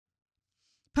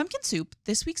Pumpkin Soup,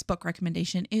 this week's book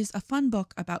recommendation, is a fun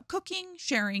book about cooking,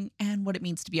 sharing, and what it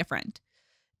means to be a friend.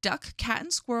 Duck, cat,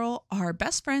 and squirrel are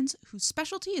best friends whose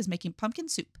specialty is making pumpkin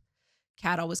soup.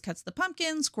 Cat always cuts the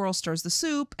pumpkin, squirrel stirs the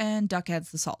soup, and Duck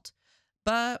adds the salt.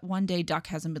 But one day, Duck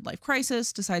has a midlife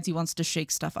crisis, decides he wants to shake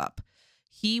stuff up.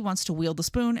 He wants to wield the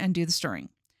spoon and do the stirring.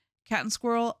 Cat and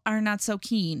squirrel are not so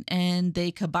keen, and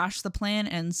they kibosh the plan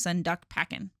and send Duck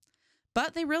packing.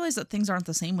 But they realize that things aren't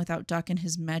the same without Duck and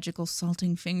his magical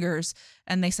salting fingers,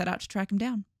 and they set out to track him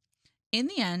down. In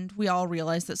the end, we all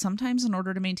realize that sometimes in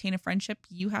order to maintain a friendship,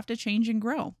 you have to change and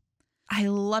grow. I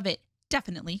love it.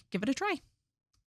 Definitely give it a try.